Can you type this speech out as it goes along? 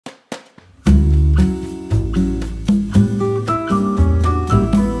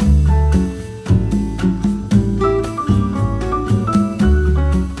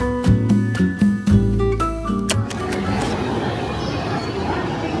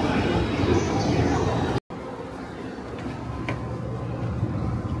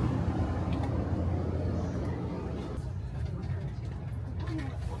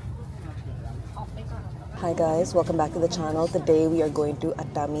Hi guys, welcome back to the channel. Today we are going to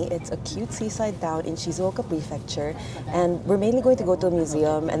Atami. It's a cute seaside town in Shizuoka Prefecture, and we're mainly going to go to a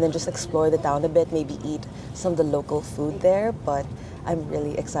museum and then just explore the town a bit, maybe eat some of the local food there. But I'm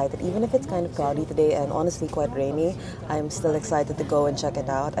really excited. Even if it's kind of cloudy today and honestly quite rainy, I'm still excited to go and check it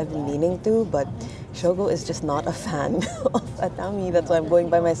out. I've been meaning to, but Shogo is just not a fan of Atami. That's why I'm going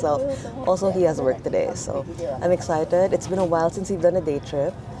by myself. Also, he has work today, so I'm excited. It's been a while since we've done a day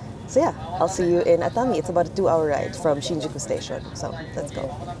trip. So yeah, I'll see you in Atami. It's about a 2-hour ride from Shinjuku Station. So let's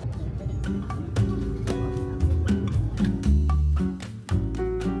go.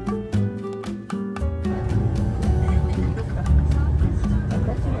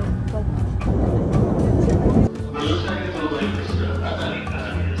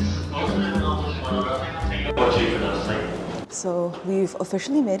 So we've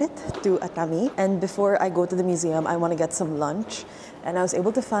officially made it to Atami, and before I go to the museum, I want to get some lunch, and I was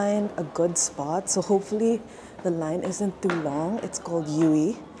able to find a good spot, so hopefully the line isn't too long. It's called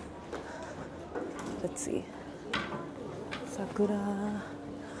Yui. Let's see. Sakura.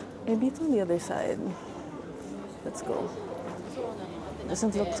 Maybe it's on the other side. Let's go.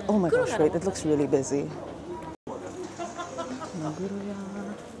 Doesn't look, oh my gosh, wait, it looks really busy. Naguruya.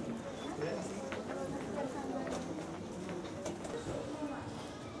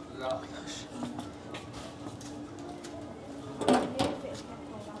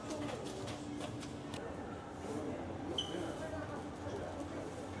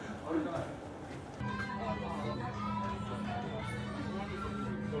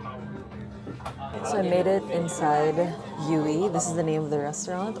 So I made it inside Yui. This is the name of the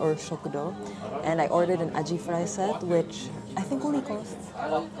restaurant, or Shokudo. And I ordered an aji fry set, which I think only costs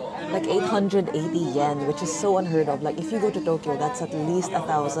like 880 yen, which is so unheard of. Like if you go to Tokyo, that's at least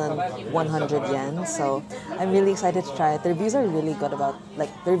 1,100 yen. So I'm really excited to try it. The reviews are really good about,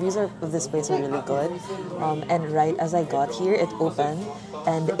 like the reviews of this place are really good. And right as I got here, it opened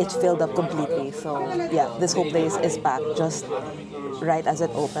and it filled up completely. So yeah, this whole place is packed just right as it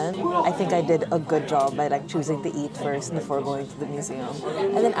opened. I think I did a good job by like choosing to eat first before going to the museum.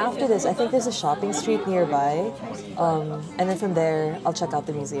 And then after this, I think there's a shopping street nearby. And then from there, I'll check out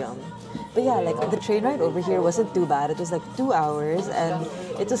the museum. But yeah, like the train ride over here wasn't too bad. It was like 2 hours and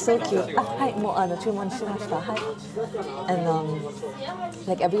it was so cute. And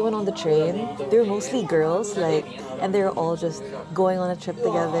like everyone on the train, they were mostly girls, like, and they were all just going on a trip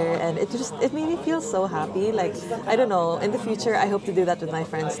together, and it made me feel so happy. Like, I don't know, in the future I hope to do that with my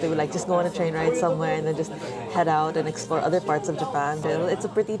friends too, like just go on a train ride somewhere and then just head out and explore other parts of Japan. It's a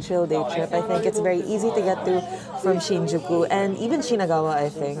pretty chill day trip. I think it's very easy to get to from Shinjuku and even Shinagawa, I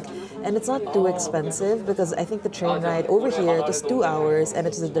think. And it's not too expensive because I think the train ride over here, it was 2 hours and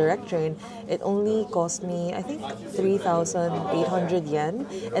it's a direct train. It only cost me, I think, 3,800 yen,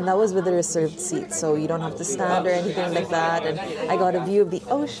 and that was with a reserved seat, so you don't have to stand or anything like that. And I got a view of the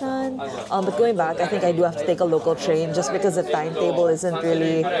ocean. But going back, I think I do have to take a local train just because the timetable isn't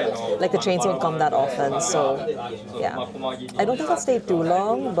really, like the trains don't come that often. So yeah, I don't think I'll stay too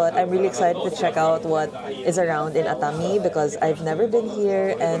long, but I'm really excited to check out what is around in Atami because I've never been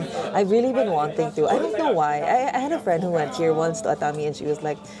here and I've really been wanting to. I don't know why. I had a friend who went here once to Atami and she was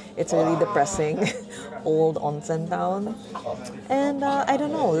like, it's a really depressing old onsen town. And I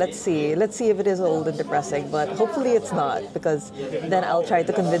don't know, let's see if it is old and depressing, but hopefully it's not, because then I'll try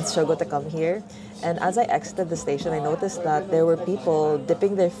to convince Shogo to come here. And as I exited the station, I noticed that there were people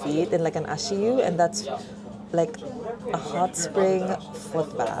dipping their feet in like an ashiyu, and that's like a hot spring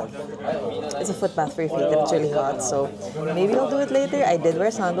foot bath. It's a foot bath for your feet and it's really hot, so maybe I'll do it later. I did wear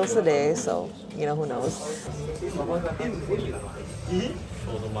sandals today, so you know, who knows.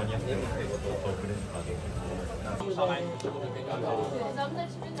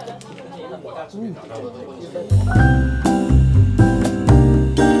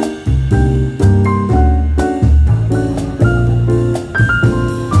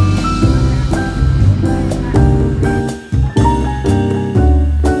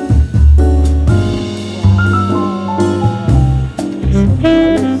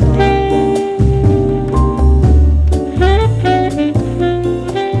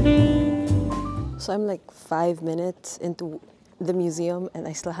 So I'm like 5 minutes into the museum and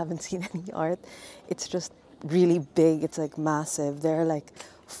I still haven't seen any art. It's just really big. It's like massive. There are like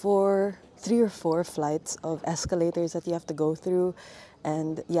 3 or 4 flights of escalators that you have to go through.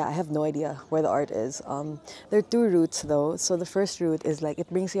 And yeah, I have no idea where the art is. There are 2 routes though. So the first route is like, it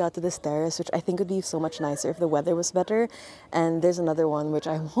brings you out to this terrace, which I think would be so much nicer if the weather was better. And there's another one which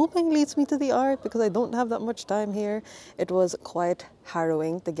I'm hoping leads me to the art because I don't have that much time here. It was quite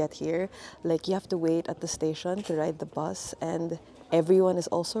harrowing to get here. Like, you have to wait at the station to ride the bus and everyone is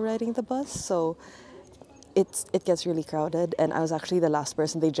also riding the bus. So it gets really crowded, and I was actually the last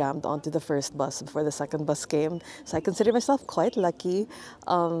person they jammed onto the first bus before the second bus came. So I consider myself quite lucky.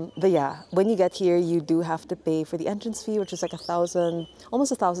 But yeah, when you get here, you do have to pay for the entrance fee, which is like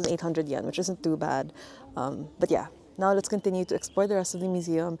almost 1,800 yen, which isn't too bad. But yeah. Now let's continue to explore the rest of the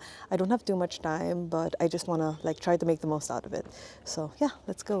museum. I don't have too much time, but I just want to like try to make the most out of it. So yeah,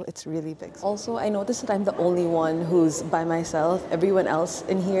 let's go. It's really big. Also, I noticed that I'm the only one who's by myself. Everyone else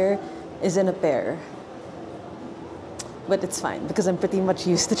in here is in a pair. But it's fine because I'm pretty much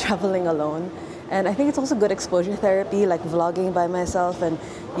used to traveling alone. And I think it's also good exposure therapy, like vlogging by myself and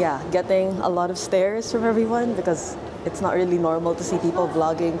yeah, getting a lot of stares from everyone because it's not really normal to see people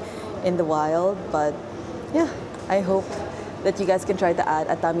vlogging in the wild. But yeah, I hope that you guys can try to add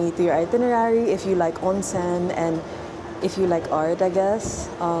Atami to your itinerary if you like onsen and if you like art, I guess.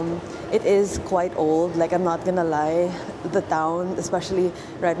 It is quite old, like I'm not gonna lie. The town, especially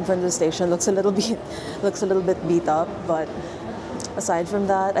right in front of the station, looks a little bit beat up, but aside from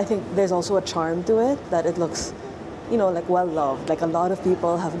that, I think there's also a charm to it that it looks, you know, like well loved. Like a lot of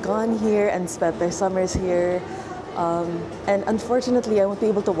people have gone here and spent their summers here. And unfortunately, I won't be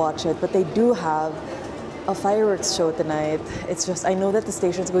able to watch it, but they do have a fireworks show tonight. It's just, I know that the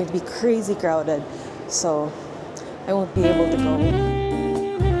station is going to be crazy crowded, so I won't be able to go.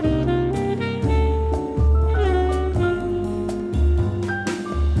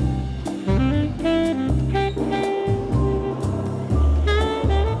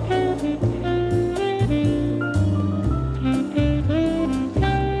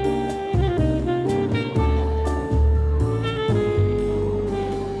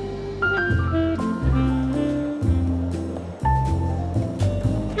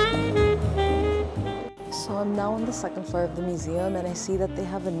 I'm now on the second floor of the museum and I see that they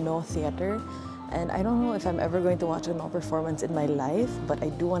have a No theater, and I don't know if I'm ever going to watch a No performance in my life, but I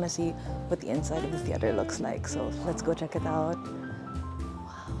do want to see what the inside of the theater looks like, so let's go check it out.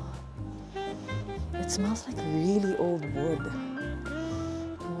 Wow. It smells like really old wood.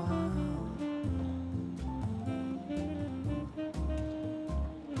 Wow.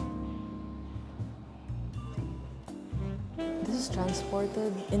 This is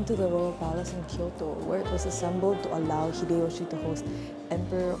transported into the royal palace in Kyoto, where it was assembled to allow Hideyoshi to host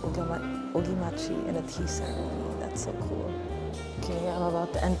Emperor Ogimachi in a tea ceremony. That's so cool. Okay, I'm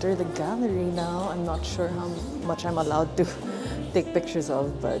about to enter the gallery now. I'm not sure how much I'm allowed to take pictures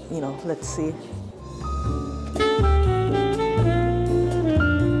of, but you know, let's see.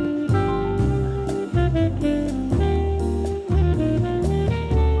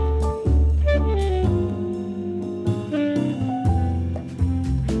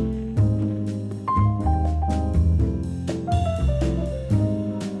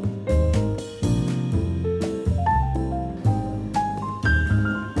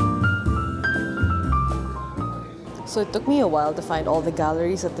 So it took me a while to find all the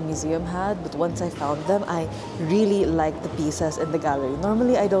galleries that the museum had, but once I found them, I really liked the pieces in the gallery.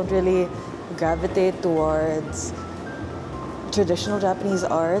 Normally, I don't really gravitate towards traditional Japanese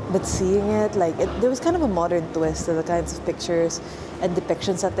art, but seeing it, there was kind of a modern twist to the kinds of pictures and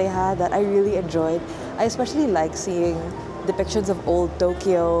depictions that they had that I really enjoyed. I especially like seeing depictions of old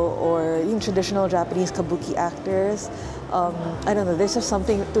Tokyo or traditional Japanese kabuki actors. I don't know, there's just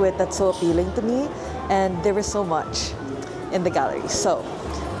something to it that's so appealing to me, and there was so much in the gallery. So,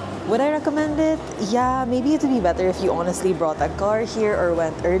 would I recommend it? Yeah, maybe it would be better if you honestly brought a car here or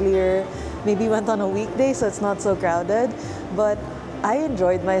went earlier. Maybe went on a weekday so it's not so crowded. But I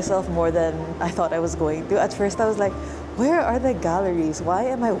enjoyed myself more than I thought I was going to. At first I was like, where are the galleries? Why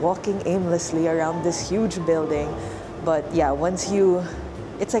am I walking aimlessly around this huge building? But yeah,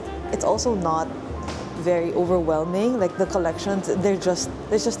 it's also not very overwhelming. Like the collections, there's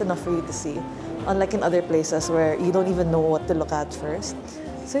just enough for you to see. Unlike in other places where you don't even know what to look at first.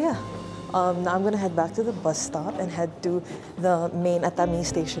 So yeah, now I'm gonna head back to the bus stop and head to the main Atami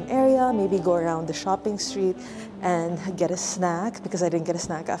station area, maybe go around the shopping street and get a snack because I didn't get a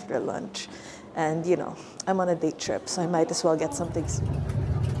snack after lunch. And you know, I'm on a date trip, so I might as well get something.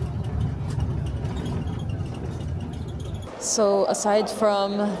 So aside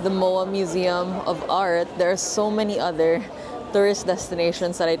from the MOA Museum of Art, there are so many other tourist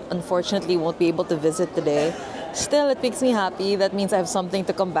destinations that I unfortunately won't be able to visit today. Still, it makes me happy. That means I have something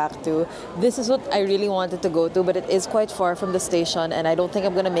to come back to. This is what I really wanted to go to, but it is quite far from the station and I don't think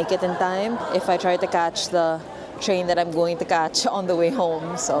I'm gonna make it in time if I try to catch the train that I'm going to catch on the way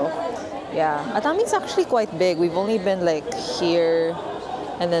home. So yeah, Atami's actually quite big. We've only been like here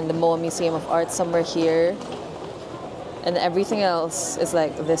and then the MOA Museum of Art somewhere here. And everything else is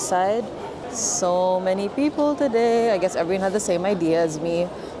like this side. So many people today. I guess everyone had the same idea as me.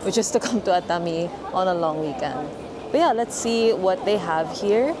 which is to come to Atami on a long weekend. But yeah, let's see what they have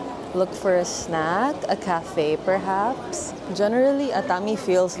here. Look for a snack, a cafe perhaps. Generally, Atami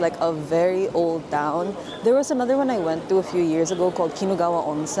feels like a very old town. There was another one I went to a few years ago called Kinugawa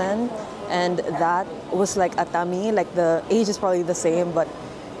Onsen, and that was like Atami, like the age is probably the same, but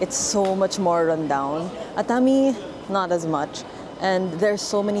it's so much more run down. Atami, not as much. And there's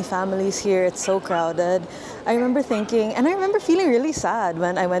so many families here, it's so crowded. I remember thinking, and I remember feeling really sad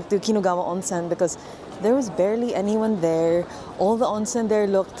when I went to Kinugawa Onsen because there was barely anyone there. All the onsen there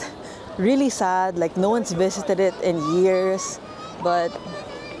looked really sad, like no one's visited it in years. But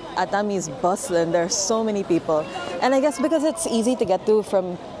Atami is bustling, there are so many people. And I guess because it's easy to get to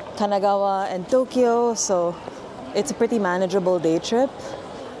from Kanagawa and Tokyo, so it's a pretty manageable day trip.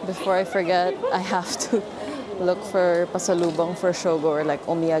 Before I forget, I have to look for pasalubong for Shogo or like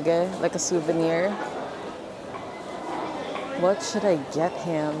omiyage, like a souvenir. What should I get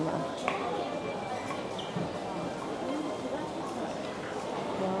him?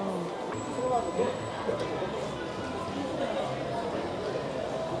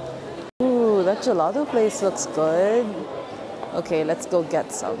 Ooh, that gelato place looks good. Okay, let's go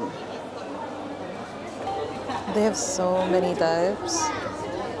get some. They have so many types.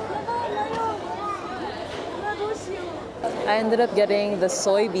 I ended up getting the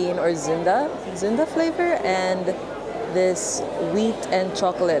soybean or zinda flavor and this wheat and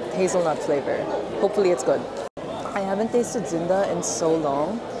chocolate hazelnut flavor. Hopefully it's good. I haven't tasted zinda in so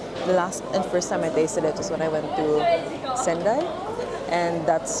long. The last and first time I tasted it was when I went to Sendai, and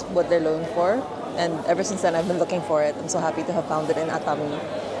that's what they're known for. And ever since then I've been looking for it. I'm so happy to have found it in Atami.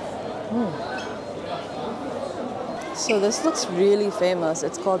 So this looks really famous.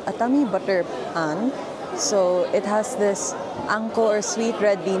 It's called Atami Butter Pan. So it has this anko or sweet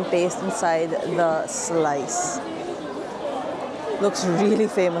red bean paste inside the slice. Looks really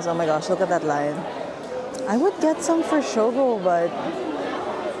famous. Oh my gosh, look at that line. I would get some for Shogo, but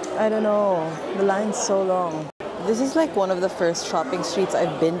I don't know. The line's so long. This is like one of the first shopping streets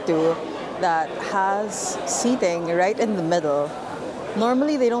I've been to that has seating right in the middle.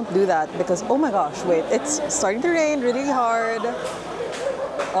 Normally they don't do that because, oh my gosh, wait, it's starting to rain really hard.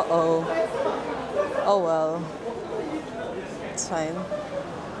 Uh-oh. Oh well. It's fine.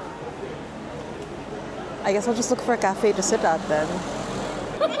 I guess I'll just look for a cafe to sit at then.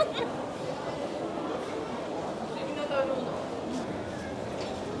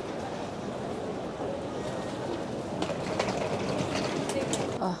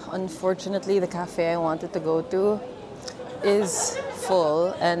 Unfortunately, the cafe I wanted to go to is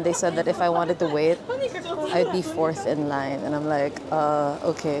full, and they said that if I wanted to wait, I'd be fourth in line. And I'm like,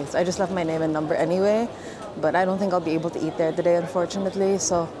 okay. So I just left my name and number anyway, but I don't think I'll be able to eat there today, unfortunately.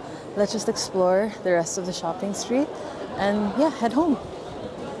 So let's just explore the rest of the shopping street and yeah, head home.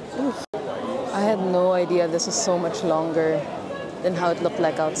 Oof. I had no idea this was so much longer than how it looked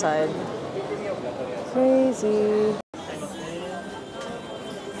like outside. Crazy.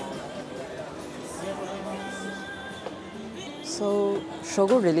 So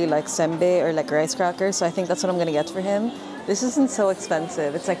Shogo really likes senbei or like rice crackers, so I think that's what I'm gonna get for him. This isn't so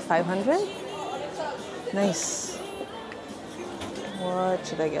expensive. It's like 500. Nice. What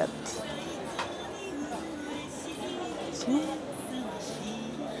should I get? See?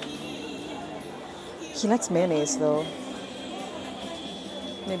 He likes mayonnaise though.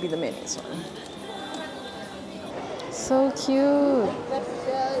 Maybe the mayonnaise one. So cute.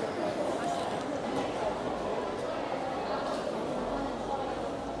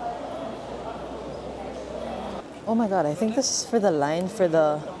 Oh my god, I think this is for the line for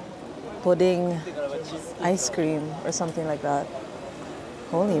the pudding ice cream or something like that.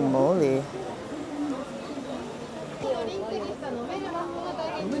 Holy moly.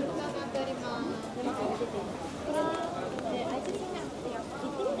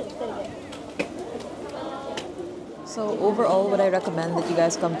 So overall, would I recommend that you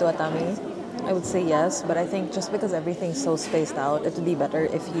guys come to Atami? I would say yes, but I think just because everything's so spaced out, it would be better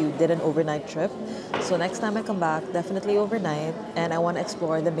if you did an overnight trip. So next time I come back, definitely overnight, and I want to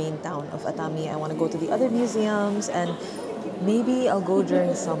explore the main town of Atami. I want to go to the other museums, and maybe I'll go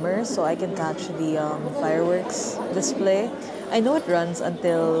during summer so I can catch the fireworks display. I know it runs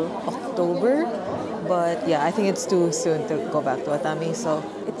until October, but yeah, I think it's too soon to go back to Atami. So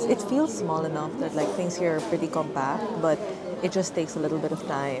it feels small enough that like things here are pretty compact, but it just takes a little bit of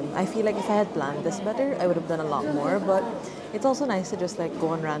time. I feel like if I had planned this better, I would have done a lot more, but it's also nice to just like go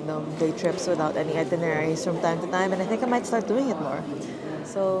on random day trips without any itineraries from time to time, and I think I might start doing it more.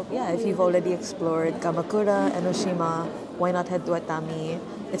 So yeah, if you've already explored Kamakura, Enoshima, why not head to Atami?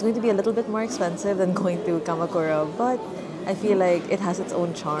 It's going to be a little bit more expensive than going to Kamakura, but I feel like it has its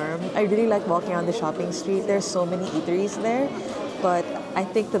own charm. I really like walking around the shopping street. There's so many eateries there, but I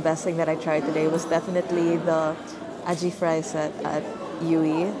think the best thing that I tried today was definitely the aji fry set at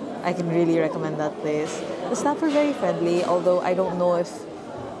Yui. I can really recommend that place. The staff were very friendly, although I don't know if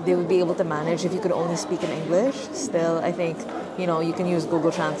they would be able to manage if you could only speak in English. Still, I think, you can use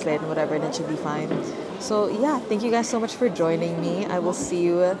Google Translate and whatever, and it should be fine. So yeah, thank you guys so much for joining me. I will see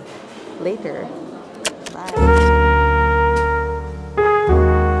you later.